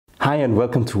Hi and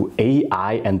welcome to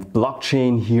AI and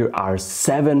Blockchain. Here are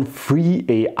 7 free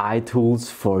AI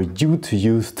tools for you to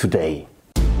use today.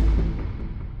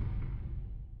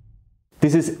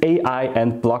 This is AI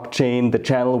and Blockchain, the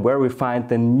channel where we find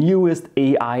the newest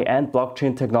AI and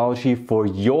blockchain technology for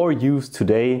your use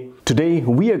today. Today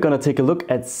we are gonna take a look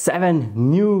at 7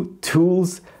 new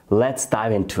tools. Let's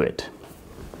dive into it.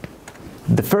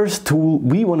 The first tool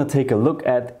we want to take a look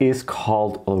at is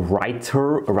called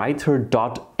Writer.me.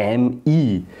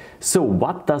 So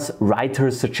what does Writer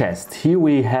suggest? Here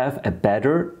we have a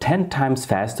better 10 times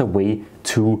faster way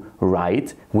to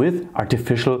write with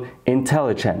artificial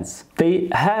intelligence. They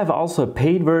have also a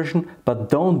paid version, but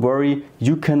don't worry,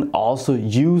 you can also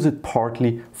use it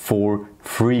partly for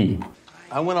free.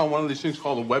 I went on one of these things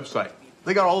called a website.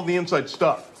 They got all of the inside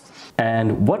stuff.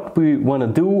 And what we want to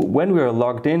do when we are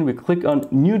logged in, we click on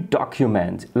New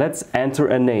Document. Let's enter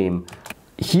a name.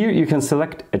 Here you can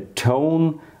select a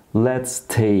tone. Let's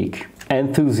take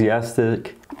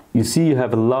enthusiastic. You see you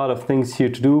have a lot of things here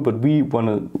to do, but we want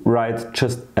to write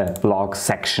just a blog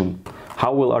section.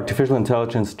 How will artificial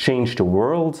intelligence change the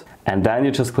world? And then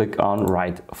you just click on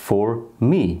Write for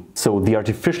me. So the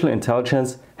artificial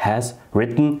intelligence has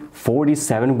written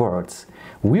 47 words.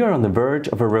 We are on the verge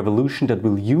of a revolution that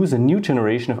will use a new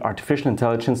generation of artificial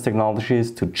intelligence technologies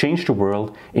to change the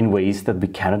world in ways that we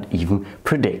cannot even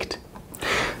predict.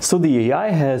 So the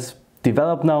AI has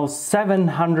developed now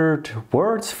 700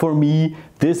 words for me.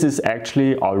 This is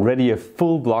actually already a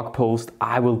full blog post.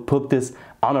 I will put this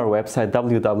on our website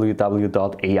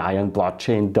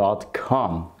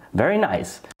www.aiandblockchain.com. Very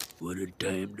nice. What a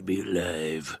time to be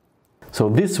alive. So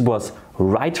this was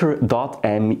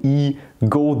Writer.me.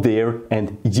 Go there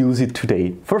and use it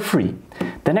today for free.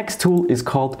 The next tool is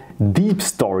called Deep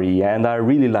Story, and I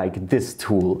really like this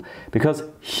tool because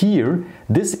here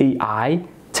this AI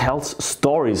tells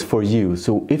stories for you.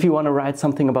 So if you want to write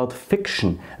something about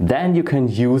fiction, then you can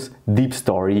use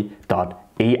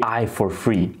deepstory.ai for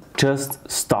free. Just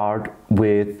start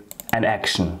with an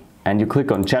action. And you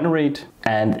click on generate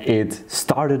and it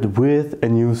started with a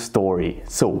new story.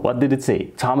 So what did it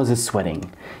say? Thomas is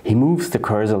sweating. He moves the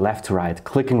cursor left to right,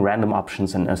 clicking random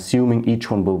options and assuming each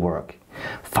one will work.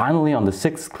 Finally, on the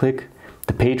 6th click,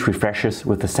 the page refreshes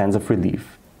with a sense of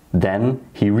relief. Then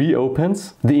he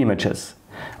reopens the images.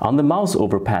 On the mouse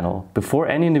over panel, before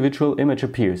any individual image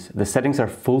appears, the settings are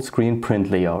full screen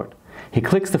print layout. He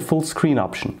clicks the full screen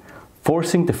option,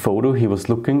 forcing the photo he was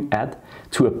looking at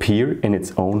to appear in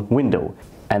its own window.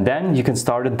 And then you can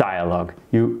start a dialogue.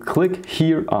 You click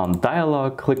here on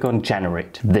dialogue, click on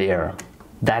generate. There.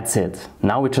 That's it.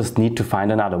 Now we just need to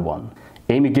find another one.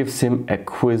 Amy gives him a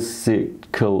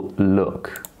quizzical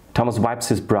look. Thomas wipes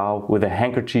his brow with a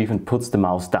handkerchief and puts the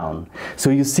mouse down. So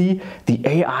you see, the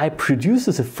AI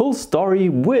produces a full story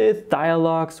with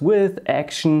dialogues, with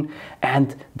action,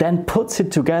 and then puts it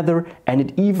together, and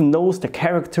it even knows the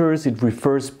characters. It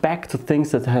refers back to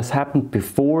things that has happened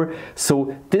before.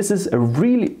 So this is a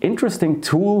really interesting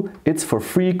tool. It's for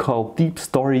free, called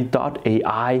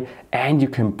deepstory.ai, and you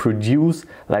can produce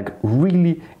like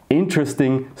really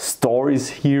interesting stories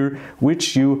here,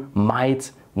 which you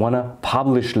might want to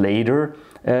publish later.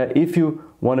 If you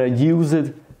want to use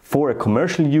it for a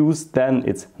commercial use, then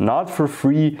it's not for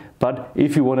free, but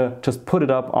if you want to just put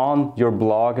it up on your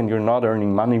blog and you're not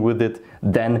earning money with it,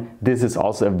 then this is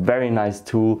also a very nice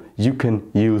tool you can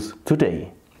use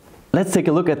today. Let's take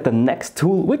a look at the next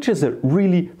tool, which is a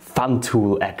really fun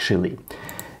tool actually.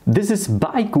 This is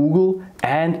by Google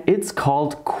and it's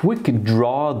called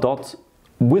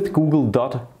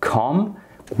quickdraw.withgoogle.com.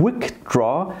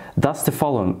 Quickdraw does the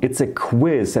following. It's a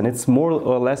quiz and it's more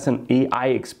or less an AI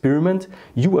experiment.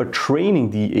 You are training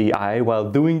the AI while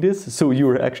doing this, so you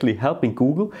are actually helping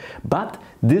Google, but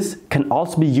this can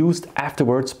also be used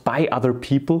afterwards by other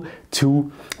people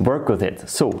to work with it.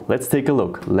 So let's take a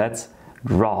look. Let's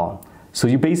draw. So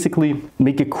you basically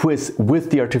make a quiz with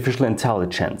the artificial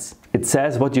intelligence. It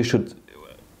says what you should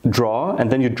draw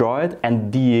and then you draw it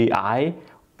and the AI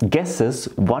guesses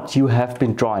what you have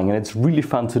been drawing, and it's really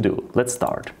fun to do. Let's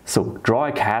start. So draw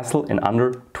a castle in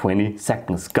under 20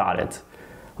 seconds. Got it.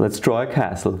 Let's draw a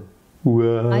castle.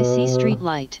 Whoa. I see street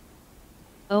light.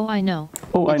 Oh, I know.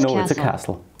 Oh, I know, castle. it's a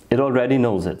castle. It already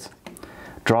knows it.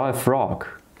 Draw a frog.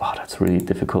 Oh, that's really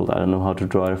difficult. I don't know how to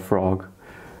draw a frog.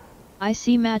 I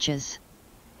see matches.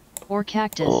 Or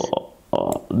cactus.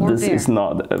 Or this bear. is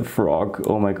not a frog.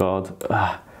 Oh my god.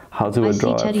 How do I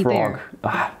draw a frog?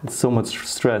 It's so much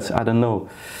stress. I don't know.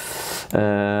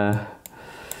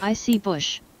 I see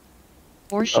bush.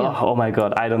 Or shoe. Oh my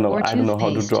god, I don't know. Or I don't know how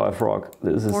to toothpaste. draw a frog.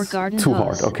 This is Or garden too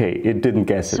hose. hard. Okay, it didn't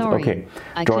guess it. Sorry, Okay,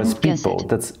 I draw a couldn't guess speedboat. it.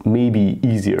 That's maybe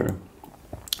easier.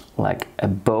 like a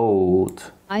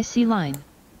boat. I see line.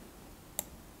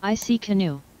 I see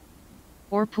canoe.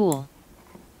 Or pool.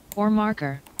 Or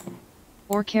marker.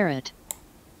 Or carrot.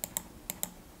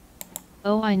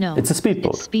 Oh, I know. It's a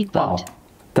speedboat. It's speedboat. Wow,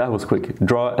 that was quick.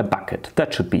 Draw a bucket.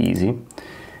 That should be easy.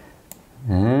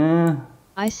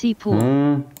 I see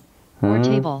pool. Or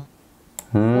table.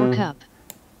 Or cup.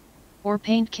 Or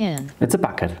paint can. It's a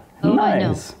bucket. Oh, nice. I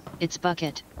know. It's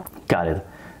bucket. Got it.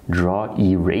 Draw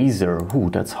eraser. Ooh,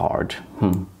 that's hard.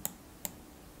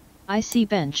 I see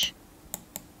bench.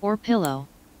 Or pillow.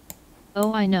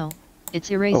 Oh, I know.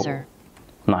 It's eraser.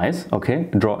 Oh, nice. Okay.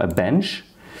 Draw a bench.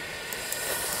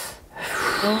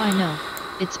 Oh, I know.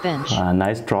 It's bench.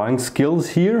 Nice drawing skills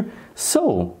here.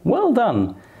 So, well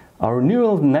done. Our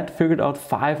neural net figured out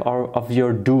 5 of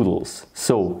your doodles.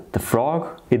 So, the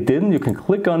frog, it didn't. You can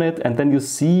click on it and then you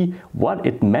see what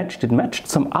it matched. It matched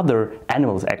some other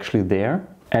animals actually there.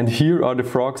 And here are the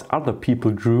frogs other people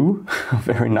drew.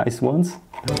 Very nice ones.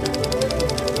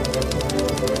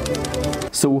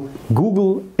 So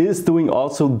Google is doing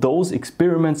also those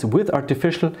experiments with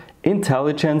artificial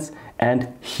intelligence,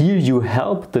 and here you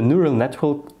help the neural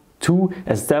network to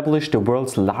establish the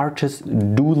world's largest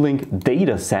doodling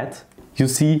data set. You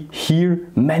see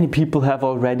here many people have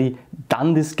already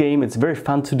done this game. It's very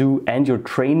fun to do, and you're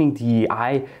training the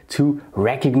AI to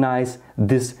recognize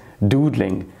this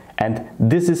doodling. And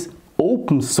this is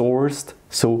open sourced,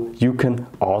 so you can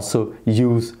also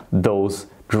use those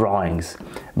drawings.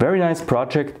 Very nice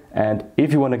project, and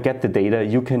if you want to get the data,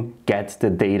 you can get the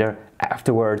data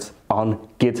afterwards on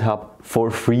GitHub for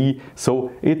free.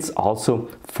 So it's also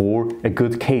for a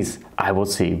good case, I would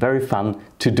say. Very fun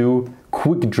to do.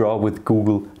 Quick draw with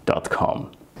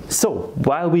google.com. So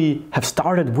while we have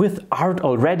started with art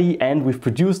already and we've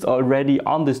produced already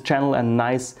on this channel a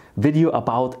nice video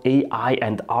about AI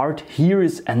and art, here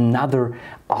is another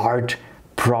art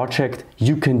project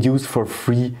you can use for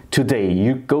free today.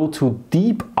 You go to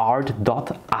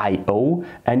deepart.io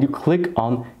and you click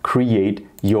on create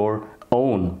your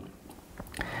own.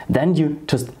 Then you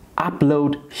just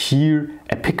upload here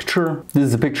a picture. This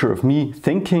is a picture of me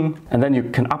thinking, and then you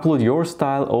can upload your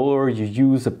style, or you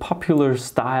use a popular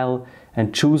style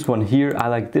and choose one here. I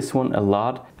like this one a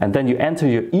lot. And then you enter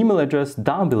your email address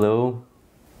down below.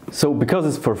 So because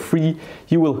it's for free,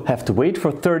 you will have to wait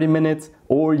for 30 minutes,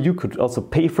 or you could also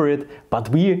pay for it, but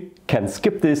we can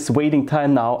skip this waiting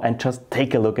time now and just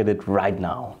take a look at it right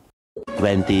now.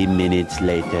 20 minutes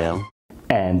later.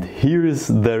 And here is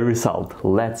the result.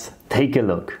 Let's take a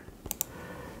look.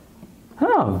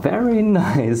 Ah, very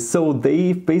nice. So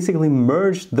they basically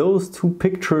merged those two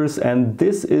pictures and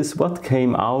this is what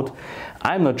came out.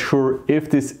 I'm not sure if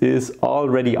this is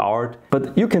already art,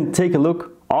 but you can take a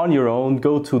look on your own.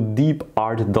 Go to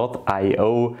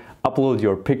deepart.io, upload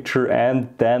your picture and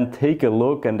then take a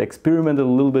look and experiment a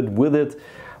little bit with it,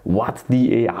 what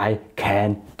the AI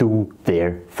can do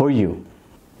there for you.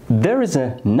 There is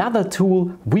another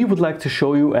tool we would like to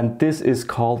show you, and this is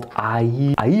called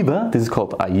Aiva. This is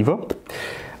called Aiva.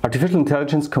 Artificial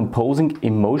intelligence composing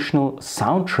emotional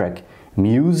soundtrack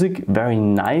music. Very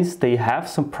nice. They have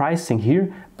some pricing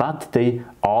here, but they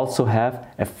also have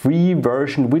a free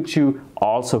version which you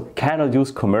also cannot use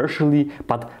commercially.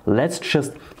 But let's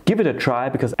just give it a try,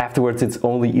 because afterwards it's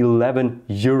only 11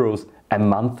 euros a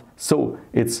month. So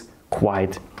it's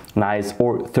quite nice,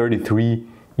 or 33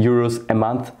 euros a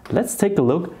month. Let's take a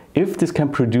look if this can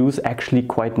produce actually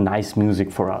quite nice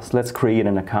music for us. Let's create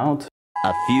an account.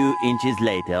 A few inches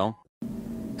later.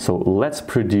 So let's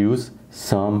produce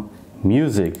some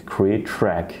music, create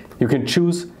track. You can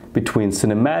choose between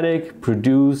cinematic,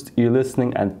 produced,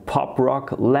 e-listening and pop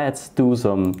rock. Let's do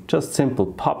some just simple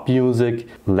pop music.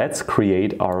 Let's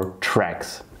create our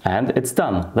tracks. And it's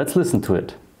done. Let's listen to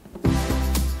it.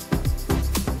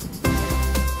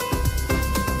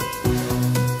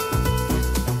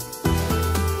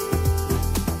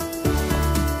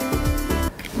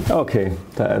 Okay,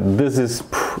 this is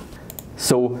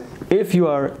so if you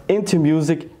are into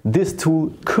music, this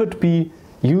tool could be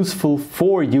useful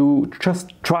for you.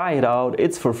 Just try it out.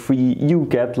 It's for free. You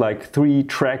get like 3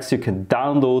 tracks you can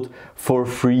download for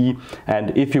free,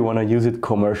 and if you want to use it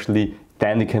commercially,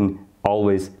 then you can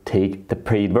always take the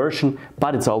paid version,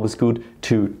 but it's always good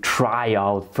to try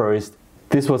out first.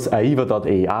 This was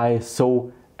Aiva.ai,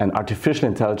 so an artificial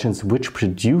intelligence which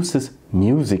produces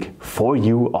music for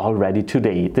you already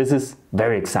today. This is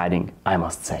very exciting, I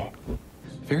must say.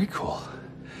 Very cool.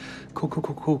 Cool.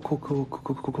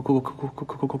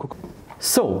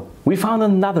 So, we found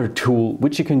another tool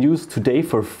which you can use today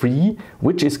for free,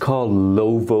 which is called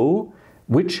Logo,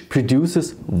 which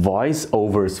produces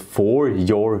voiceovers for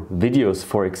your videos,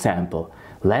 for example.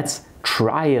 let's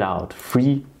try it out.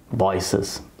 Free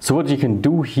voices. So what you can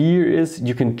do here is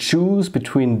you can choose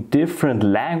between different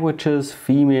languages,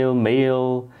 female,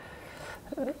 male,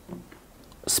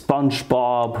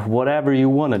 SpongeBob, whatever you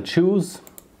want to choose.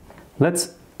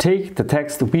 Let's take the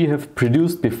text we have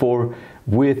produced before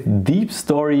with Deep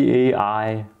Story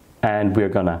AI and we're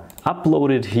gonna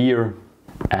upload it here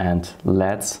and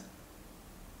let's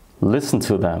listen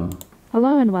to them.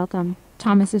 Hello and welcome.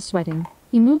 Thomas is sweating.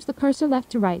 He moves the cursor left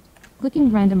to right,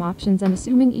 clicking random options and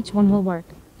assuming each one will work.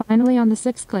 Finally, on the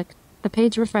 6th click, the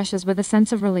page refreshes with a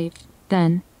sense of relief.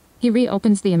 Then, he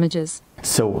reopens the images.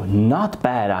 So not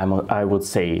bad, I would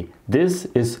say. This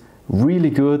is really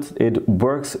good. It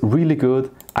works really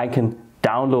good. I can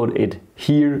download it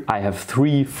here. I have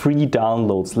 3 free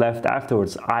downloads left.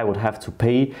 Afterwards I would have to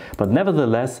pay, but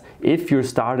nevertheless, if you're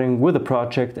starting with a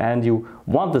project and you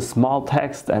want a small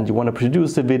text and you want to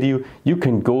produce a video, you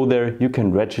can go there, you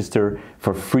can register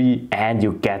for free and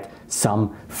you get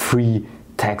some free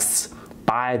texts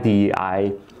by the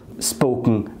AI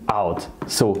spoken out.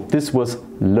 So this was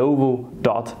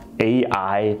Logoai,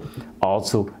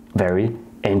 also very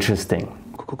interesting.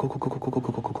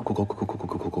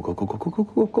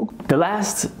 The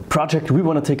last project we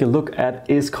want to take a look at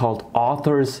is called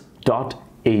Authors.ai.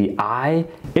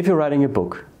 If you're writing a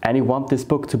book and you want this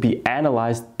book to be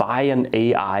analyzed by an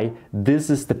AI, this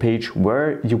is the page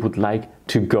where you would like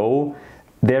to go.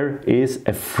 There is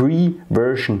a free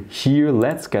version here.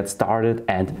 Let's get started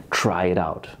and try it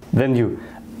out. Then you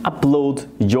upload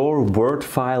your Word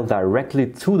file directly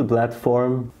to the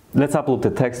platform. Let's upload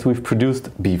the text we've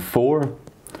produced before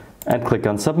and click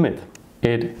on submit.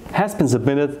 It has been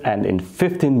submitted and in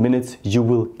 15 minutes you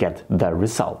will get the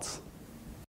results.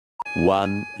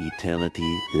 One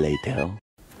eternity later.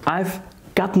 I've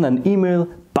gotten an email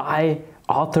by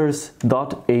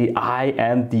Authors.ai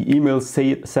and the email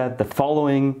said the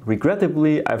following: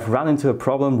 regrettably, I've run into a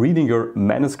problem reading your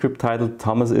manuscript titled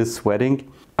Thomas is Sweating.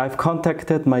 I've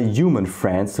contacted my human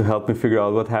friends to help me figure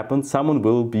out what happened. Someone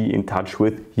will be in touch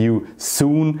with you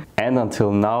soon. And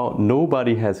until now,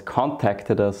 nobody has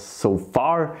contacted us so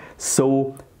far.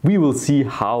 So we will see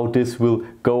how this will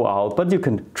go out, but you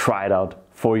can try it out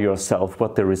for yourself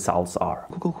what the results are.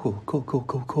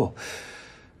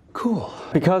 Cool.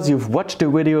 Because you've watched the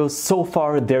video so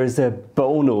far, there is a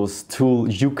bonus tool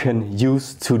you can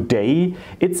use today.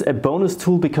 It's a bonus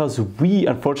tool because we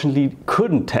unfortunately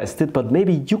couldn't test it, but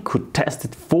maybe you could test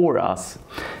it for us.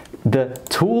 The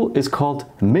tool is called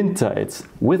Minter. It's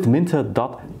with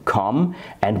minter.com,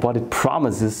 and what it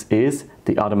promises is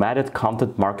the automated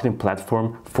content marketing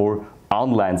platform for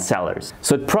online sellers.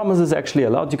 So it promises actually a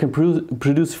lot. You can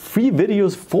produce free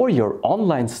videos for your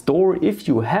online store if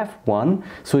you have one.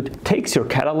 So it takes your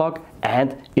catalog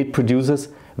and it produces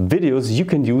videos you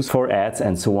can use for ads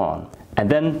and so on. And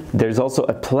then there's also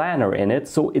a planner in it.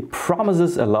 So it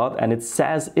promises a lot and it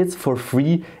says it's for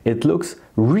free. It looks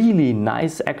really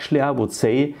nice, actually, I would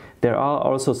say. There are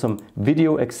also some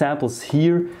video examples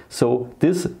here. So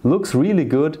this looks really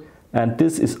good, and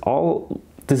this is all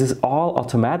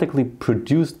automatically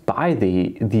produced by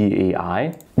the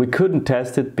AI. We couldn't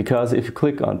test it because if you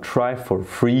click on try for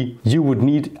free, you would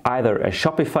need either a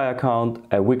Shopify account,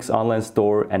 a Wix online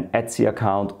store, an Etsy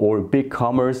account, or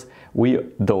BigCommerce. We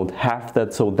don't have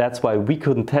that, so that's why we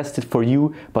couldn't test it for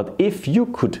you. But if you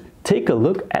could take a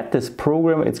look at this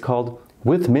program, it's called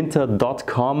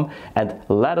withminter.com, and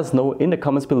let us know in the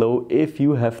comments below if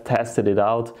you have tested it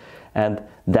out, and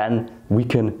then we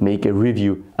can make a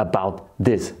review about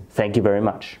this. Thank you very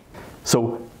much.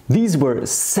 So these were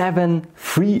 7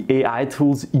 free AI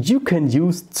tools you can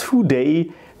use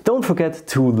today. Don't forget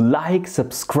to like,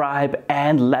 subscribe,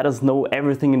 and let us know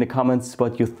everything in the comments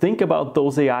what you think about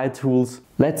those AI tools.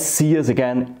 Let's see us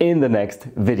again in the next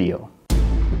video.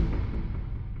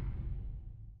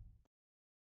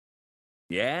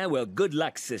 Yeah, well, good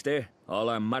luck, sister. All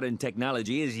our modern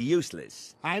technology is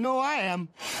useless. I know I am.